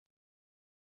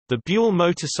The Buell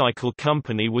Motorcycle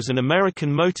Company was an American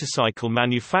motorcycle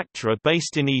manufacturer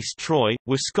based in East Troy,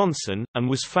 Wisconsin, and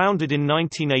was founded in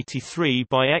 1983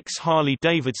 by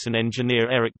ex-Harley-Davidson engineer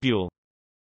Eric Buell.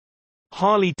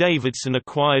 Harley-Davidson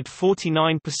acquired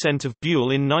 49% of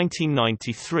Buell in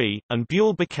 1993, and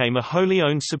Buell became a wholly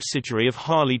owned subsidiary of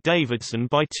Harley-Davidson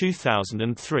by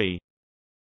 2003.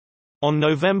 On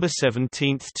November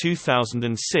 17,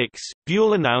 2006,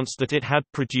 Buell announced that it had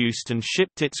produced and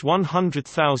shipped its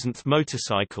 100,000th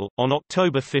motorcycle. On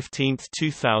October 15,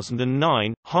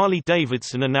 2009,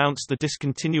 Harley-Davidson announced the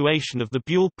discontinuation of the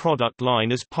Buell product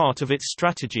line as part of its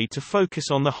strategy to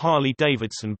focus on the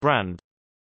Harley-Davidson brand.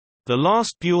 The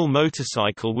last Buell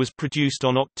motorcycle was produced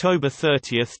on October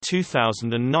 30,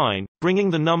 2009,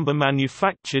 bringing the number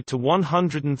manufactured to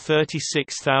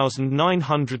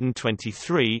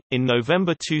 136,923. In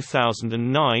November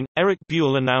 2009, Eric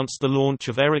Buell announced the launch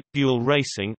of Eric Buell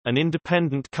Racing, an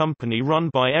independent company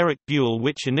run by Eric Buell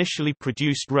which initially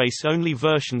produced race-only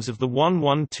versions of the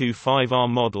 1125R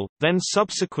model, then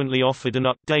subsequently offered an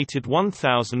updated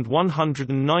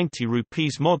 1,190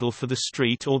 rupees model for the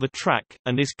street or the track,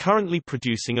 and is currently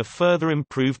producing a further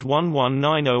improved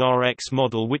 1190RX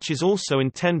model which is also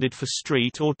intended for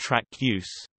street or track use.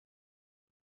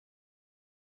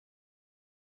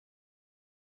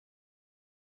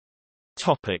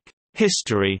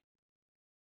 History.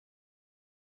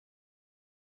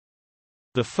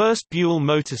 The first Buell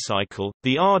motorcycle,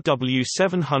 the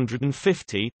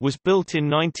RW750, was built in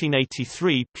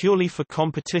 1983 purely for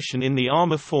competition in the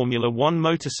ARMA Formula One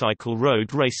Motorcycle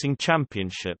Road Racing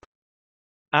Championship.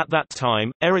 At that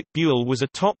time, Eric Buell was a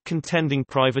top contending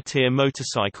privateer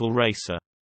motorcycle racer.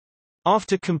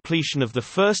 After completion of the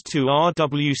first two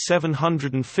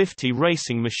RW750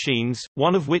 racing machines,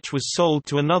 one of which was sold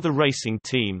to another racing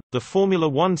team, the Formula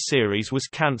One series was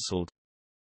cancelled.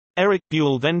 Eric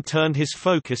Buell then turned his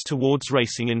focus towards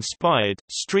racing-inspired,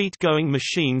 street-going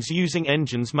machines using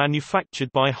engines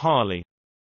manufactured by Harley.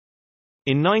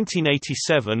 In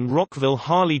 1987, Rockville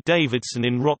Harley-Davidson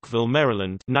in Rockville,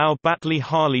 Maryland, now Batley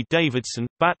Harley-Davidson,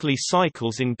 Batley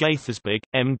Cycles in Gaithersburg,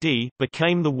 MD,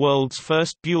 became the world's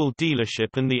first Buell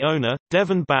dealership, and the owner,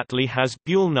 Devon Batley, has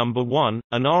Buell No. 1,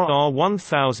 an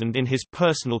RR1000 in his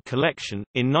personal collection.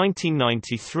 In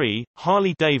 1993,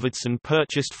 Harley-Davidson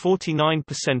purchased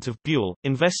 49% of Buell,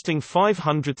 investing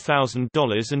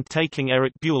 $500,000 and taking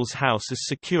Eric Buell's house as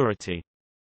security.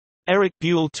 Eric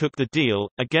Buell took the deal,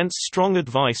 against strong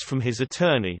advice from his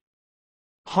attorney.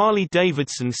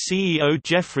 Harley-Davidson CEO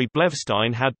Jeffrey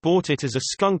Blevstein had bought it as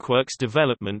a skunkworks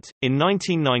development. In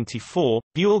 1994,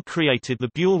 Buell created the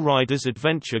Buell Riders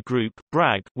Adventure Group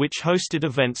 (BRAG), which hosted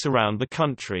events around the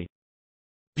country.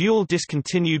 Buell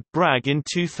discontinued BRAG in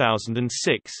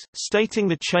 2006, stating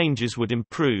the changes would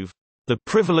improve the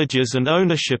privileges and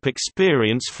ownership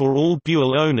experience for all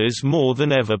Buell owners more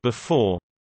than ever before.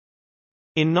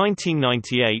 In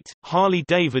 1998,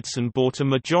 Harley-Davidson bought a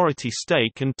majority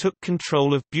stake and took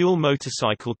control of Buell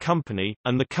Motorcycle Company,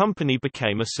 and the company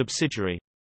became a subsidiary.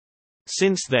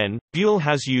 Since then, Buell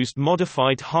has used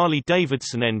modified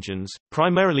Harley-Davidson engines,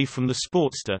 primarily from the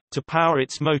Sportster, to power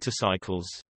its motorcycles.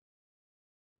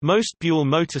 Most Buell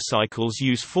motorcycles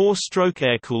use 4-stroke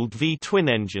air-cooled V-twin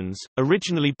engines,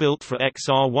 originally built for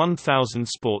XR1000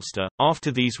 Sportster.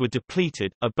 After these were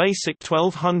depleted, a basic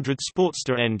 1200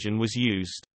 Sportster engine was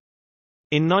used.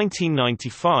 In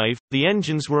 1995, the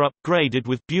engines were upgraded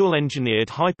with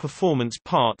Buell-engineered high-performance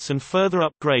parts and further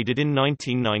upgraded in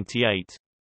 1998.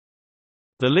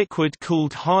 The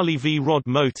liquid-cooled Harley V-Rod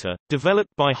motor, developed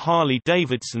by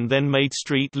Harley-Davidson then made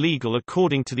street legal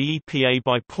according to the EPA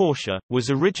by Porsche,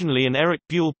 was originally an Eric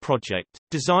Buell project,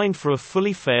 designed for a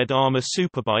fully faired ARMA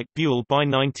Superbike Buell by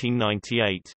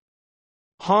 1998.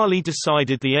 Harley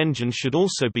decided the engine should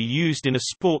also be used in a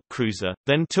sport cruiser,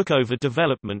 then took over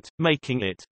development, making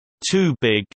it too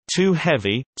big, too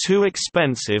heavy, too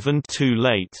expensive and too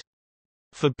late.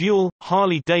 For Buell,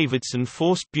 Harley-Davidson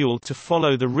forced Buell to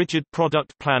follow the rigid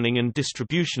product planning and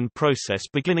distribution process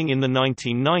beginning in the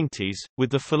 1990s, with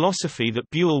the philosophy that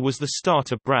Buell was the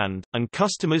starter brand, and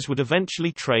customers would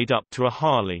eventually trade up to a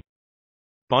Harley.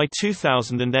 By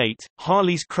 2008,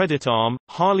 Harley's credit arm,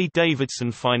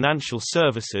 Harley-Davidson Financial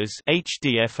Services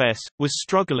 (HDFS), was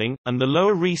struggling, and the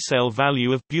lower resale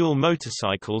value of Buell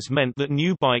motorcycles meant that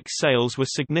new bike sales were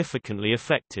significantly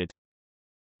affected.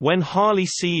 When Harley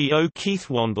CEO Keith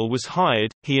Wandel was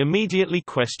hired, he immediately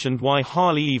questioned why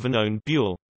Harley even owned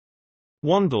Buell.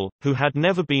 Wandel, who had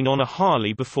never been on a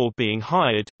Harley before being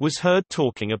hired, was heard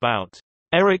talking about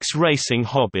Eric's racing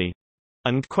hobby,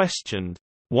 and questioned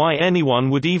why anyone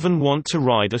would even want to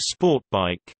ride a sport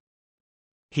bike.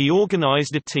 He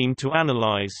organized a team to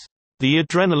analyze the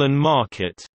adrenaline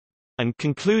market, and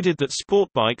concluded that sport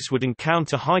bikes would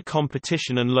encounter high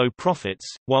competition and low profits,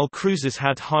 while cruisers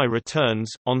had high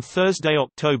returns. On Thursday,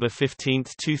 October 15,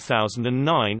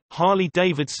 2009,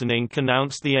 Harley-Davidson Inc.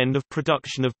 announced the end of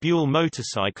production of Buell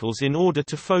motorcycles in order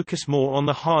to focus more on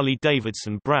the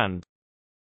Harley-Davidson brand.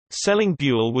 Selling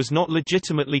Buell was not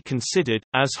legitimately considered,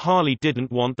 as Harley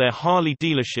didn't want their Harley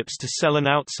dealerships to sell an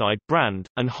outside brand,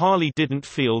 and Harley didn't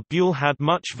feel Buell had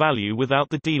much value without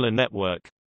the dealer network.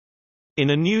 In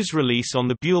a news release on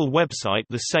the Buell website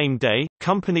the same day,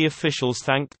 company officials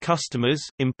thanked customers,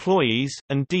 employees,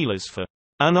 and dealers for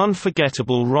an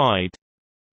unforgettable ride.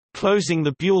 Closing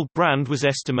the Buell brand was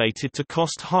estimated to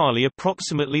cost Harley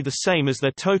approximately the same as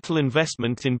their total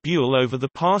investment in Buell over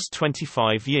the past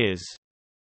 25 years.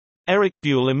 Eric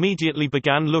Buell immediately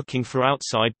began looking for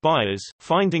outside buyers,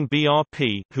 finding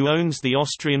BRP, who owns the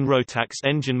Austrian Rotax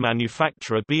engine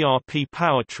manufacturer BRP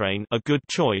Powertrain, a good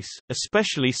choice,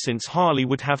 especially since Harley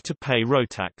would have to pay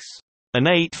Rotax an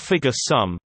 8-figure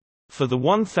sum for the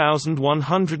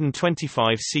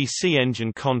 1,125cc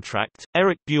engine contract.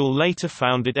 Eric Buell later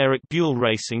founded Eric Buell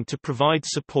Racing to provide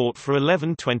support for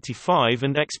 1125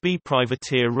 and XB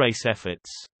Privateer race efforts.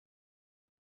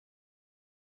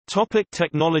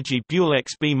 Technology. Buell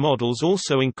XB Models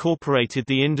also incorporated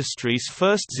the industry's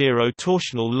first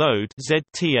zero-torsional load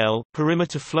 (ZTL)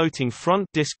 perimeter floating front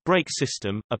disc brake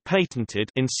system, a patented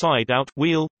inside-out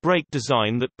wheel brake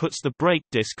design that puts the brake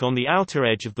disc on the outer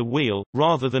edge of the wheel,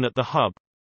 rather than at the hub.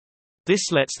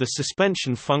 This lets the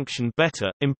suspension function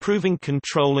better, improving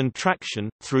control and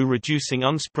traction, through reducing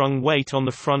unsprung weight on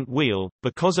the front wheel,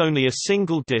 because only a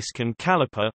single disc and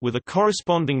caliper, with a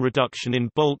corresponding reduction in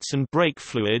bolts and brake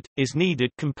fluid, is needed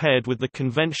compared with the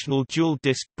conventional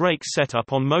dual-disc brake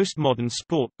setup on most modern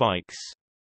sport bikes.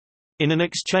 In an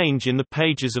exchange in the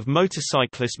pages of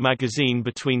Motorcyclist magazine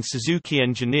between Suzuki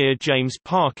engineer James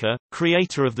Parker,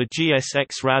 creator of the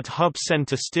GSX Rad Hub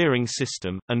Center steering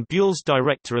system, and Buell's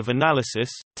director of analysis,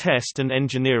 test and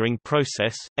engineering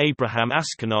process, Abraham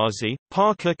Ashkenazi,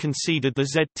 Parker conceded the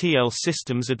ZTL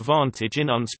system's advantage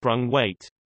in unsprung weight.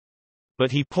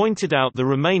 But he pointed out the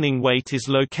remaining weight is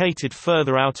located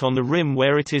further out on the rim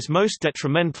where it is most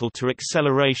detrimental to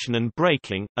acceleration and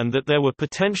braking, and that there were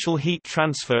potential heat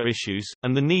transfer issues,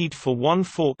 and the need for one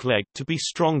fork leg to be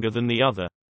stronger than the other.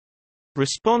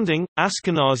 Responding,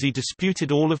 Ashkenazi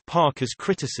disputed all of Parker's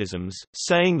criticisms,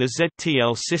 saying the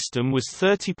ZTL system was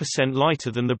 30%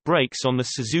 lighter than the brakes on the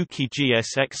Suzuki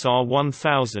GSX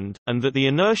R1000, and that the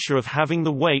inertia of having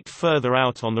the weight further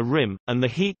out on the rim, and the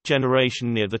heat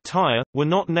generation near the tire, were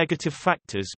not negative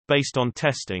factors, based on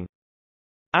testing.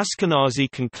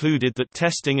 Ashkenazi concluded that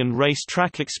testing and race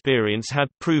track experience had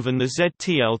proven the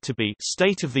ZTL to be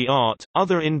state-of-the-art.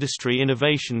 Other industry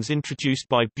innovations introduced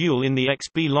by Buell in the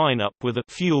XB lineup were the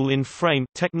fuel-in-frame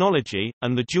technology,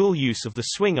 and the dual use of the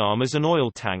swing arm as an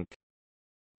oil tank.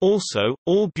 Also,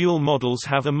 all Buell models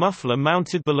have a muffler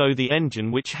mounted below the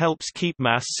engine which helps keep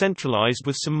mass centralized,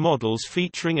 with some models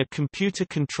featuring a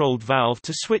computer-controlled valve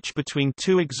to switch between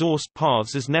two exhaust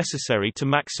paths as necessary to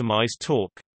maximize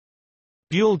torque.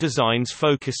 Buell designs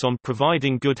focus on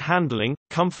providing good handling,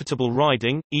 comfortable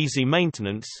riding, easy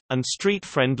maintenance, and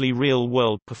street-friendly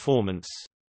real-world performance.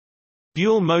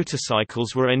 Buell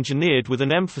motorcycles were engineered with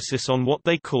an emphasis on what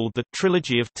they called the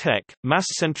trilogy of tech: mass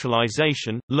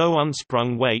centralization, low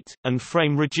unsprung weight, and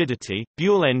frame rigidity.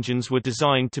 Buell engines were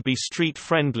designed to be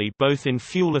street-friendly both in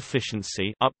fuel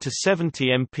efficiency, up to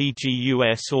 70 mpg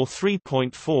US or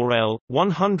 3.4 L,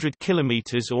 100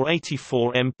 km or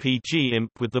 84 mpg imp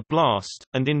with the blast,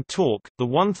 and in torque. The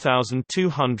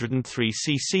 1203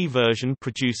 cc version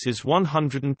produces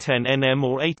 110 Nm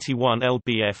or 81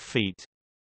 lb-ft.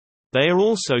 They are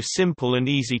also simple and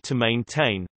easy to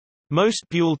maintain. Most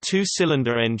Buell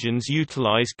two-cylinder engines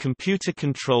utilize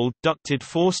computer-controlled ducted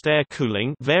forced air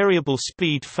cooling variable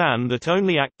speed fan that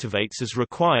only activates as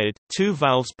required, 2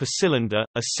 valves per cylinder,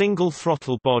 a single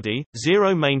throttle body,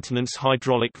 zero-maintenance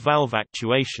hydraulic valve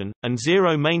actuation, and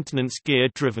zero-maintenance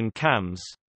gear-driven cams.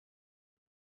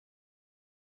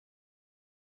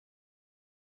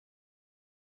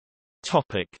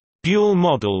 Buell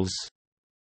models.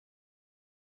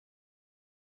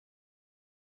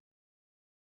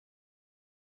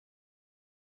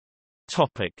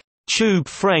 Tube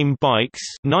frame bikes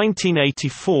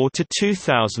 1984 to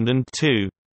 2002.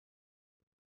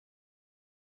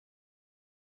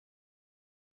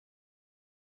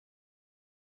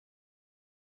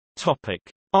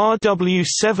 RW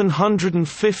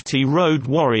 750 Road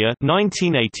Warrior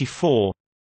 1984.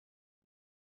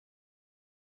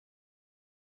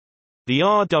 The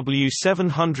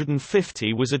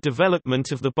RW750 was a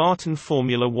development of the Barton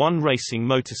Formula One racing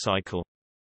motorcycle.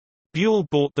 Buell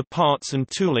bought the parts and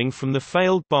tooling from the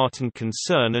failed Barton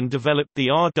concern and developed the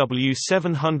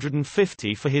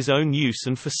RW750 for his own use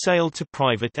and for sale to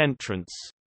private entrants.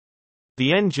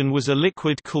 The engine was a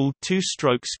liquid-cooled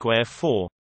two-stroke square 4.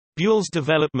 Buell's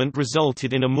development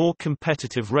resulted in a more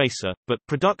competitive racer, but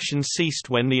production ceased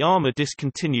when the ARMA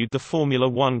discontinued the Formula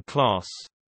One class.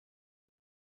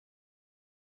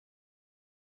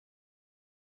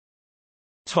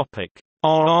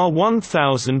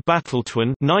 RR1000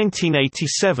 Battletwin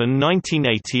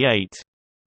 1987–1988.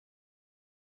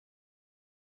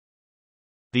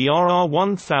 The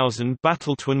RR1000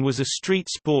 Battletwin was a street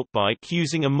sport bike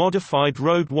using a modified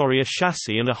Road Warrior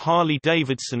chassis and a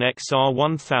Harley-Davidson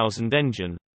XR1000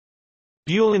 engine.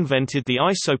 Buell invented the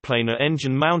isoplanar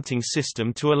engine mounting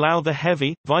system to allow the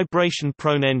heavy,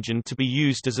 vibration-prone engine to be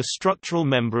used as a structural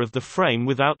member of the frame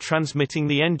without transmitting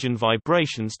the engine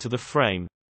vibrations to the frame.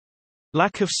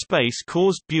 Lack of space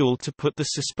caused Buell to put the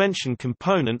suspension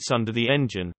components under the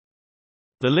engine.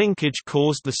 The linkage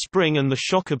caused the spring and the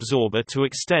shock absorber to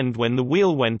extend when the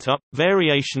wheel went up.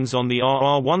 Variations on the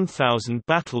RR1000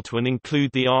 Battletwin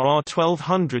include the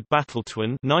RR1200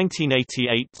 Battletwin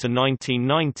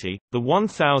 (1988–1990), the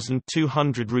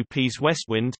 1,200 rupees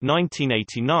Westwind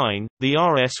 (1989), the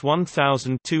RS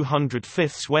 1,200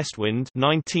 fifths Westwind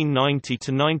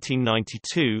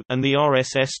 (1990–1992), and the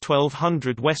RS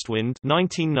S1200 Westwind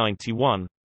 (1991).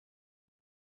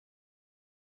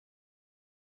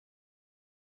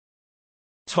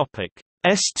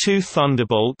 S2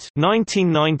 Thunderbolt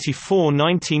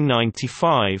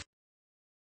 1994–1995.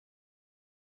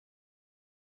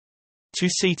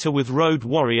 Two-seater with Road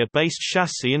Warrior-based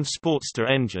chassis and Sportster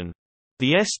engine.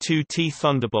 The S3T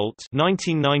Thunderbolt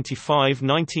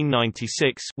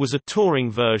 1995–1996 was a touring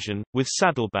version, with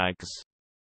saddlebags.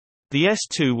 The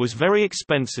S2 was very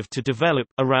expensive to develop,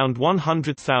 around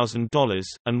 $100,000,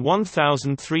 and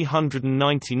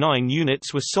 1,399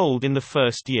 units were sold in the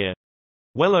first year.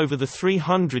 Well over the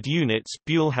 300 units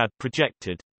Buell had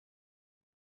projected.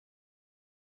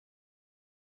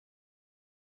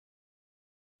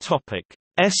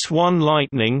 S1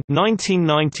 Lightning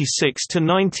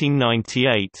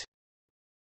 1996–1998.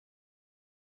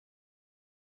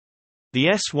 The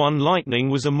S1 Lightning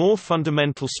was a more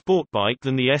fundamental sport bike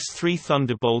than the S3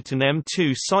 Thunderbolt and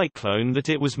M2 Cyclone that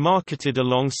it was marketed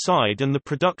alongside, and the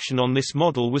production on this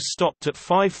model was stopped at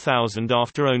 5,000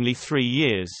 after only 3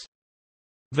 years.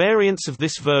 Variants of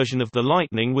this version of the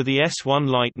Lightning were the S1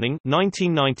 Lightning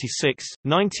 1996,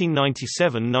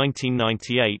 1997,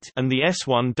 1998 and the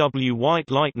S1W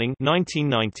White Lightning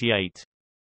 1998.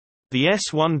 The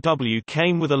S1W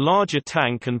came with a larger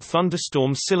tank and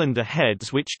thunderstorm cylinder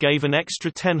heads which gave an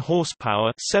extra 10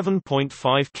 horsepower,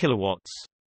 7.5 kilowatts.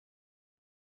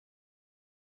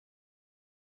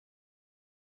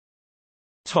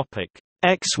 Topic: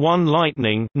 X1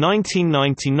 Lightning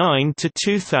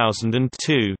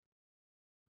 1999–2002.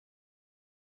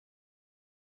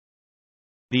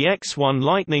 The X1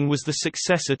 Lightning was the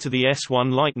successor to the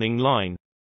S1 Lightning line.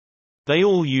 They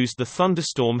all used the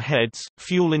thunderstorm heads,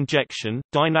 fuel injection,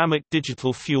 dynamic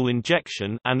digital fuel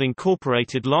injection, and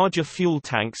incorporated larger fuel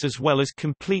tanks as well as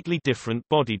completely different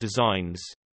body designs.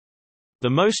 The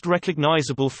most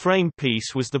recognizable frame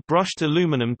piece was the brushed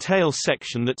aluminum tail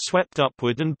section that swept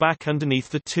upward and back underneath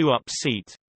the two-up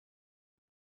seat.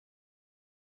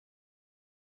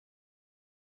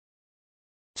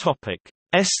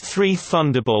 S3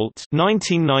 Thunderbolt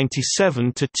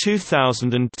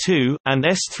 1997–2002 and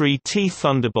S3T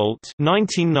Thunderbolt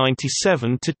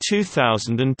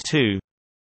 1997–2002.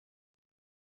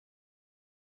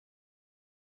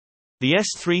 The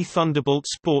S3 Thunderbolt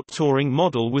Sport Touring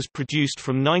model was produced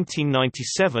from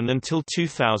 1997 until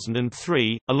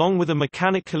 2003, along with a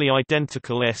mechanically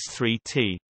identical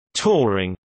S3T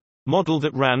Touring model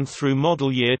that ran through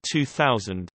model year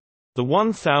 2000. The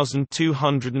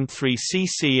 1,203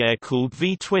 cc air-cooled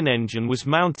V-twin engine was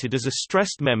mounted as a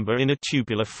stressed member in a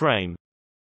tubular frame.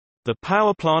 The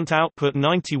powerplant output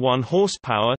 91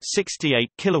 horsepower,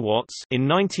 68 kilowatts in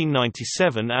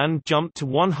 1997 and jumped to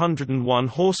 101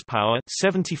 horsepower,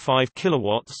 75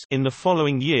 kilowatts in the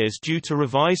following years due to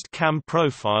revised cam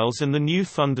profiles and the new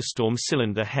thunderstorm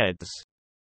cylinder heads.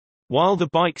 While the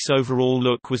bike's overall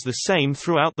look was the same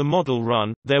throughout the model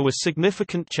run, there were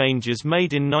significant changes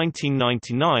made in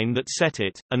 1999 that set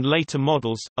it, and later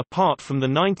models, apart from the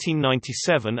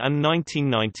 1997 and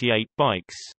 1998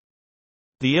 bikes.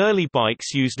 The early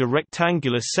bikes used a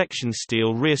rectangular section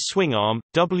steel rear swing arm,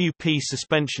 WP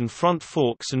suspension front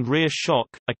forks and rear shock,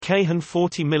 a Cahan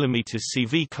 40mm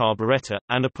CV carburetor,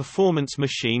 and a performance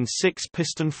machine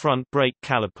 6-piston front brake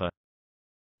caliper.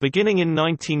 Beginning in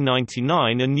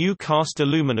 1999, a new cast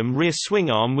aluminum rear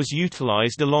swing arm was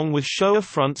utilized along with Showa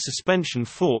front suspension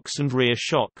forks and rear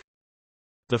shock.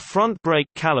 The front brake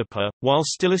caliper, while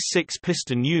still a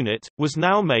 6-piston unit, was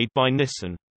now made by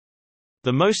Nissan.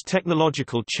 The most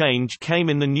technological change came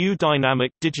in the new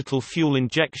dynamic digital fuel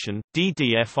injection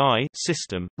 (DDFI)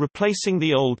 system, replacing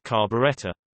the old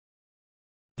carburetor.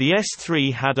 The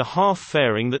S3 had a half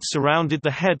fairing that surrounded the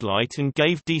headlight and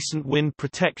gave decent wind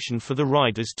protection for the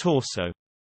rider's torso.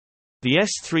 The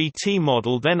S3T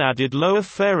model then added lower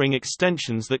fairing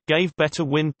extensions that gave better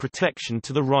wind protection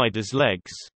to the rider's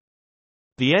legs.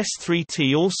 The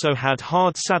S3T also had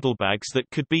hard saddlebags that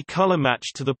could be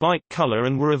color-matched to the bike color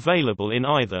and were available in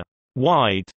either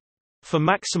wide for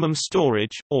maximum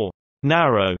storage, or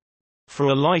narrow for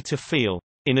a lighter feel.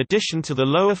 In addition to the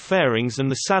lower fairings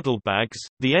and the saddlebags,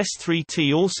 the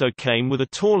S3T also came with a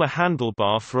taller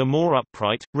handlebar for a more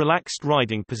upright, relaxed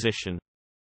riding position.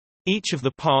 Each of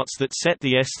the parts that set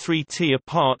the S3T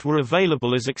apart were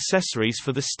available as accessories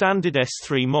for the standard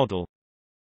S3 model.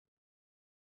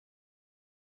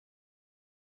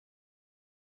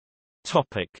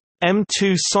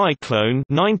 M2 Cyclone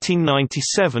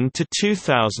 1997 to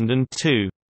 2002.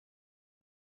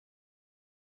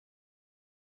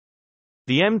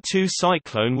 The M2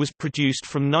 Cyclone was produced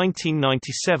from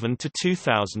 1997 to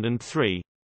 2003.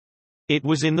 It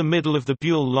was in the middle of the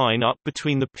Buell lineup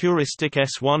between the puristic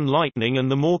S1 Lightning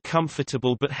and the more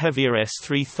comfortable but heavier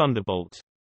S3 Thunderbolt.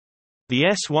 The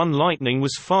S1 Lightning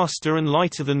was faster and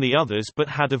lighter than the others but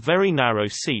had a very narrow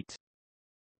seat.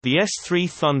 The S3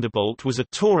 Thunderbolt was a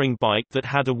touring bike that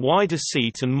had a wider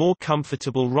seat and more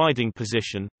comfortable riding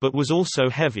position, but was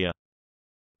also heavier.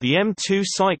 The M2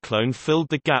 Cyclone filled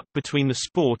the gap between the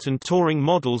sport and touring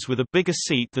models with a bigger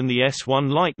seat than the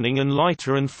S1 Lightning and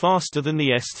lighter and faster than the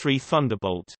S3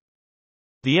 Thunderbolt.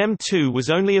 The M2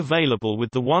 was only available with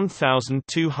the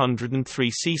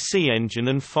 1203cc engine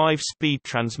and 5-speed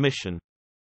transmission.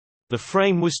 The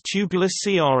frame was tubular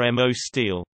CRMO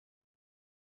steel.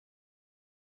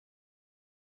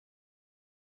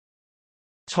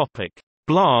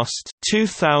 Blast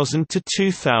 2000 to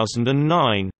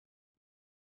 2009.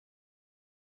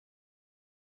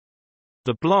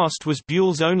 The Blast was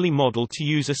Buell's only model to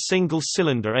use a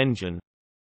single-cylinder engine.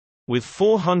 With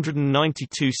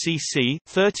 492 cc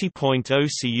 30.0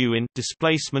 cu in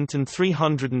displacement and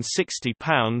 360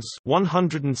 pounds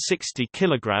 160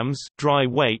 kilograms dry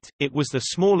weight, it was the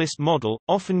smallest model,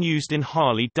 often used in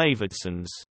Harley-Davidson's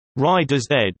Rider's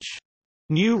Edge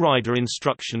new rider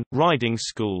instruction, riding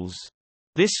schools.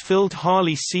 This filled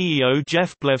Harley CEO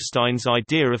Jeff Blevstein's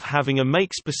idea of having a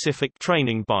make-specific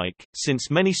training bike. Since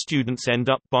many students end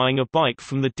up buying a bike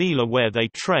from the dealer where they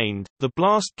trained, the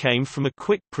Blast came from a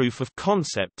quick proof of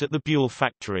concept at the Buell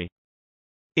factory.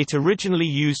 It originally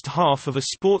used half of a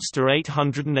Sportster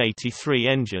 883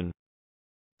 engine.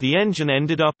 The engine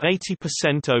ended up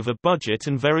 80% over budget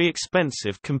and very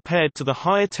expensive compared to the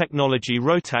higher technology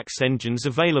Rotax engines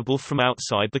available from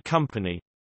outside the company.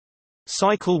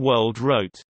 Cycle World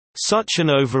wrote, "Such an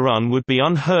overrun would be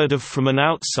unheard of from an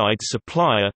outside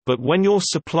supplier, but when your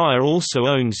supplier also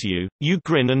owns you, you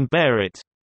grin and bear it."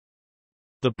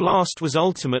 The Blast was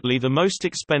ultimately the most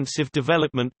expensive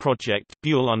development project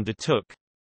Buell undertook.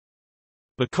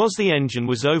 Because the engine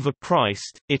was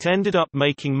overpriced, it ended up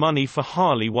making money for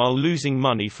Harley while losing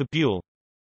money for Buell.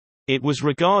 It was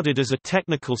regarded as a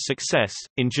technical success.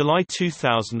 In July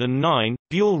 2009,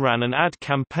 Buell ran an ad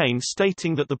campaign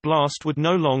stating that the Blast would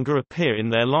no longer appear in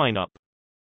their lineup.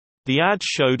 The ad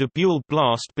showed a Buell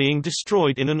Blast being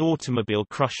destroyed in an automobile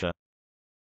crusher.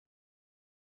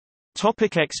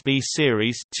 XB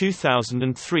series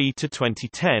 2003 to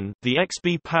 2010. The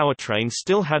XB powertrain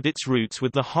still had its roots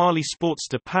with the Harley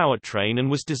Sportster powertrain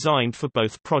and was designed for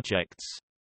both projects.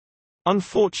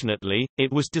 Unfortunately,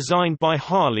 it was designed by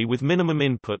Harley with minimum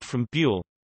input from Buell.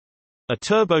 A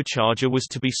turbocharger was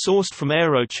to be sourced from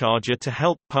Aerocharger to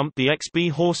help pump the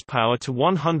XB horsepower to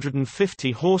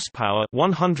 150 horsepower,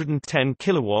 110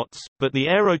 kilowatts, but the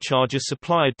Aerocharger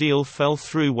supplier deal fell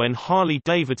through when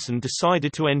Harley-Davidson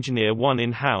decided to engineer one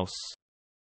in-house.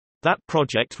 That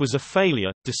project was a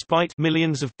failure, despite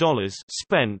millions of dollars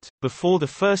spent. Before the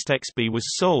first XB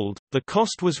was sold, the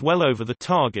cost was well over the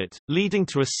target, leading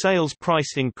to a sales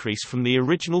price increase from the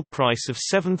original price of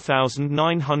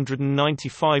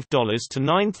 $7,995 to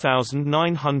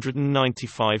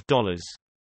 $9,995.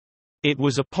 It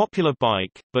was a popular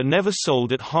bike, but never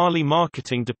sold at Harley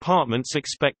marketing department's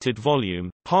expected volume,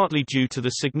 partly due to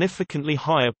the significantly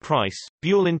higher price.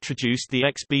 Buell introduced the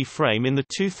XB frame in the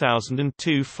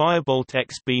 2002 Firebolt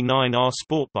XB9R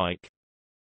sport bike.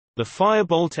 The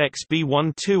Firebolt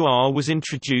XB12R was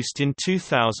introduced in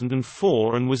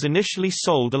 2004 and was initially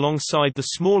sold alongside the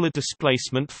smaller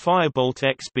displacement Firebolt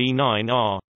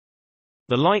XB9R.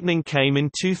 The Lightning came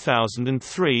in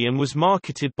 2003 and was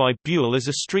marketed by Buell as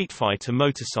a street fighter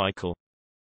motorcycle.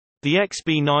 The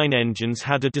XB9 engines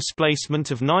had a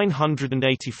displacement of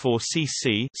 984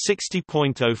 cc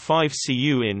 (60.05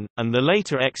 cu in), and the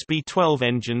later XB12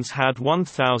 engines had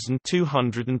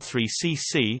 1203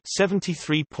 cc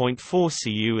 (73.4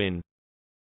 cu in).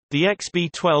 The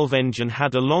XB12 engine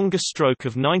had a longer stroke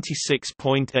of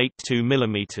 96.82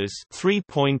 mm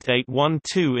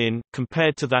 (3.812 in)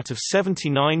 compared to that of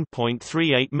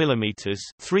 79.38 mm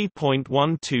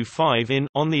 (3.125 in)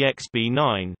 on the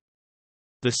XB9.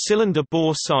 The cylinder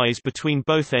bore size between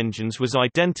both engines was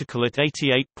identical at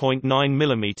 88.9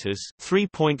 mm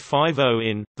 (3.50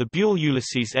 in). The Buell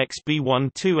Ulysses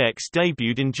XB12X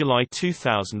debuted in July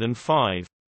 2005.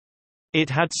 It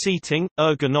had seating,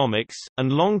 ergonomics,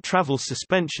 and long travel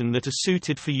suspension that are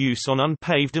suited for use on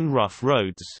unpaved and rough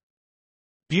roads.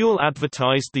 Buell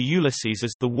advertised the Ulysses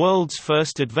as the world's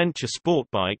first adventure sport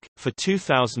bike. For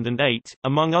 2008,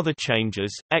 among other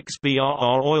changes,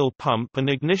 XBRR oil pump and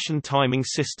ignition timing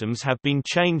systems have been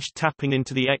changed, tapping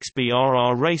into the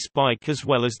XBRR race bike, as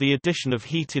well as the addition of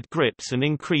heated grips and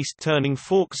increased turning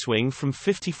fork swing from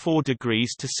 54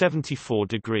 degrees to 74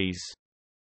 degrees.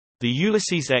 The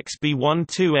Ulysses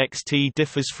XB12XT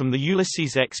differs from the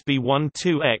Ulysses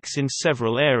XB12X in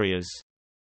several areas.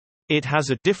 It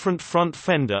has a different front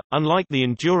fender, unlike the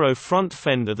Enduro front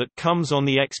fender that comes on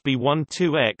the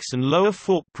XB12X, and lower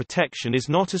fork protection is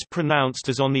not as pronounced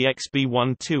as on the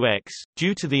XB12X,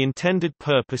 due to the intended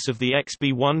purpose of the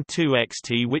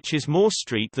XB12XT, which is more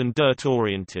street than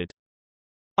dirt-oriented.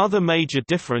 Other major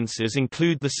differences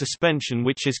include the suspension,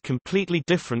 which is completely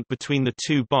different between the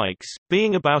two bikes,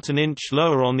 being about an inch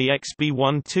lower on the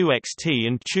XB12XT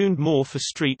and tuned more for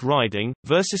street riding,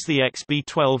 versus the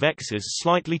XB12X's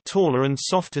slightly taller and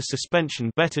softer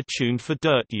suspension, better tuned for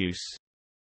dirt use.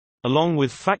 Along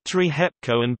with factory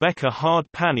Hepco and Becker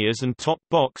hard panniers and top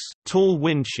box, tall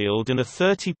windshield and a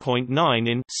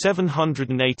 30.9-in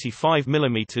 (785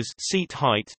 mm) seat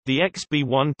height, the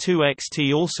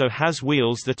XB12XT also has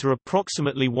wheels that are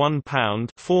approximately 1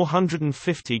 pound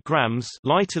 (450 grams)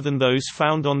 lighter than those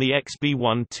found on the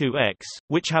XB12X,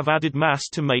 which have added mass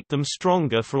to make them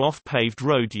stronger for off-paved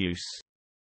road use.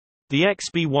 The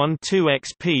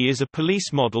XB12XP is a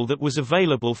police model that was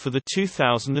available for the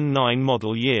 2009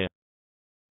 model year.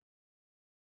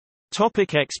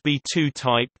 XB2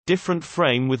 type, different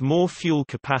frame with more fuel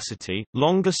capacity,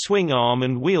 longer swing arm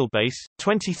and wheelbase,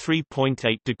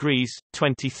 23.8 degrees,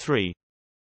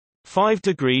 23.5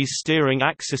 degrees steering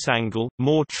axis angle,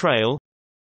 more trail.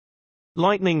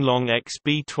 Lightning Long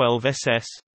XB12SS,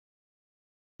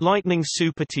 Lightning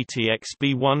Super TT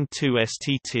XB12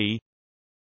 STT,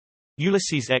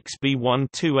 Ulysses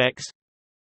XB12X,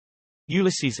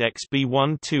 Ulysses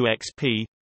XB12XP,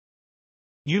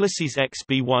 Ulysses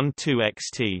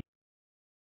XB12XT.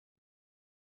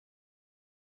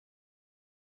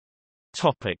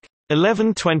 Topic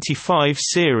 1125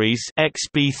 series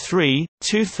XB3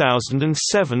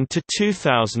 2007 to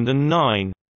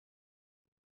 2009.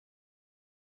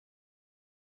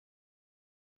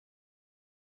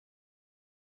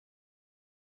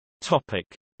 Topic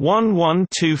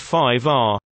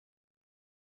 1125R.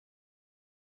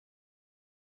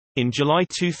 In July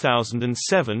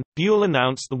 2007, Buell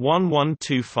announced the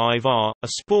 1125R, a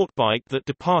sport bike that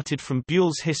departed from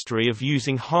Buell's history of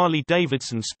using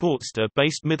Harley-Davidson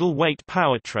Sportster-based middleweight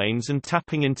powertrains and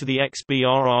tapping into the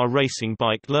XBRR racing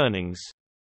bike learnings.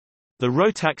 The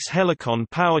Rotax Helicon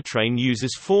powertrain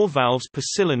uses 4 valves per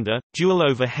cylinder, dual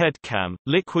overhead cam,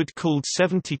 liquid-cooled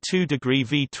 72-degree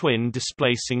V-twin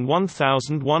displacing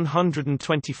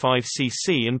 1,125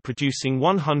 cc and producing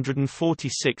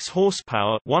 146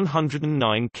 horsepower,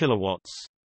 109 kilowatts.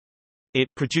 It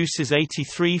produces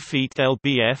 83 feet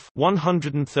lb-f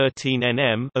 113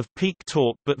 Nm of peak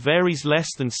torque, but varies less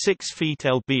than 6 feet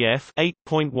lb-f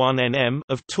 8.1 Nm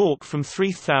of torque from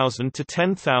 3,000 to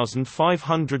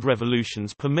 10,500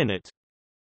 revolutions per minute.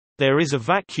 There is a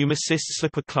vacuum assist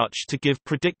slipper clutch to give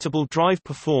predictable drive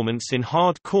performance in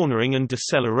hard cornering and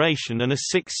deceleration, and a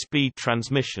 6-speed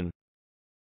transmission.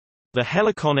 The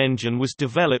Helicon engine was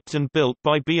developed and built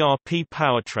by BRP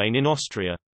Powertrain in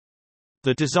Austria.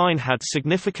 The design had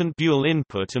significant Buell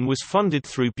input and was funded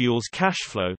through Buell's cash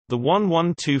flow. The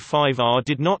 1125R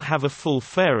did not have a full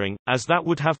fairing, as that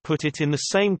would have put it in the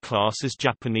same class as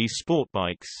Japanese sport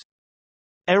bikes.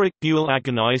 Eric Buell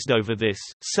agonized over this,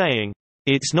 saying,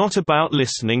 "It's not about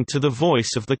listening to the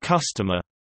voice of the customer."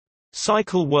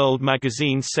 Cycle World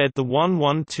magazine said the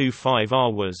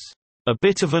 1125R was a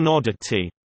bit of an oddity.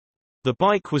 The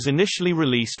bike was initially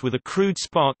released with a crude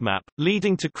spark map,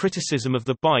 leading to criticism of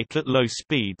the bike at low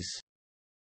speeds.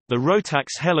 The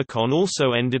Rotax Helicon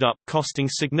also ended up costing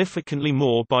significantly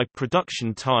more by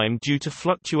production time due to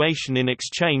fluctuation in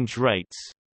exchange rates.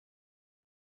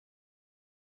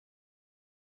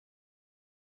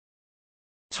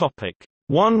 Topic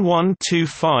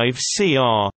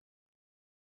 1125CR.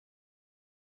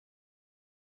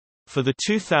 For the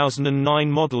 2009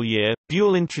 model year,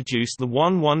 Buell introduced the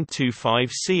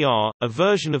 1125CR, a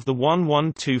version of the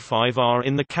 1125R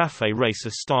in the Café Racer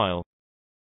style.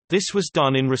 This was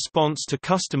done in response to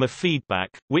customer feedback,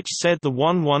 which said the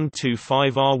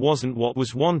 1125R wasn't what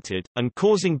was wanted, and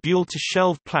causing Buell to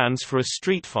shelve plans for a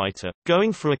street fighter,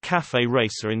 going for a Café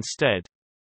Racer instead.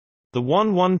 The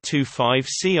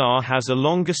 1125CR has a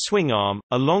longer swing arm,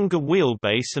 a longer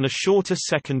wheelbase and a shorter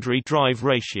secondary drive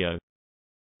ratio.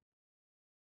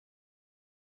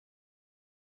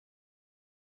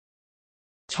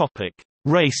 Topic: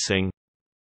 Racing.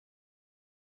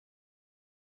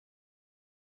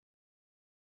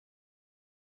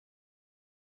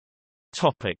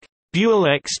 Topic: Buell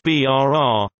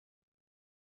XBRR.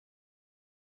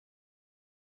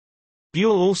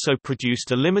 Buell also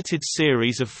produced a limited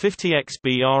series of 50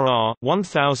 XBRR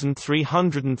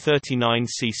 1339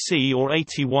 cc or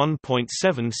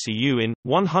 81.7 cu in,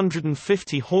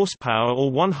 150 horsepower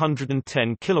or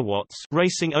 110 kilowatts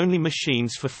racing-only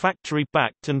machines for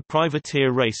factory-backed and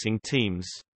privateer racing teams.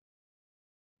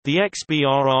 The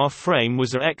XBRR frame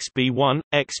was a XB1,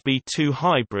 XB2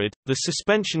 hybrid, the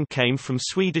suspension came from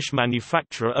Swedish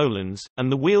manufacturer Öhlins, and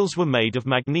the wheels were made of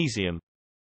magnesium.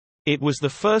 It was the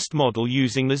first model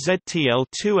using the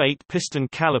ZTL-28 piston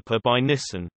caliper by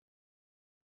Nissan.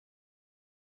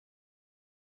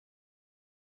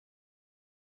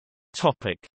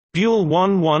 Topic: Buell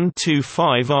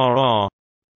 1125RR.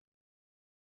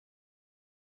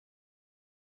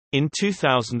 In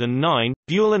 2009,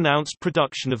 Buell announced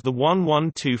production of the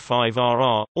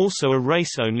 1125RR, also a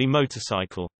race-only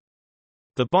motorcycle.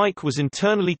 The bike was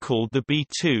internally called the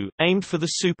B2, aimed for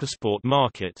the supersport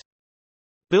market.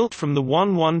 Built from the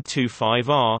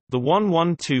 1125R, the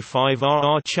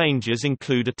 1125RR changes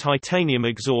include a titanium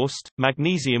exhaust,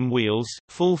 magnesium wheels,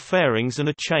 full fairings and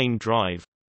a chain drive.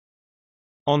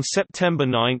 On September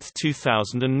 9,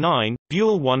 2009,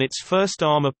 Buell won its first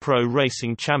Armour Pro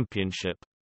Racing Championship.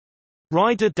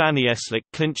 Rider Danny Eslick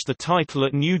clinched the title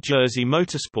at New Jersey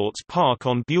Motorsports Park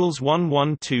on Buell's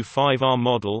 1125R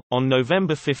model. On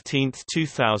November 15,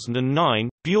 2009,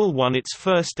 Buell won its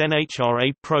first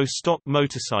NHRA Pro Stock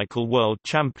Motorcycle World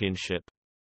Championship.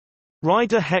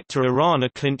 Rider Hector Arana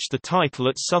clinched the title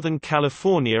at Southern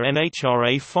California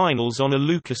NHRA Finals on a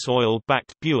Lucas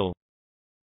Oil-backed Buell.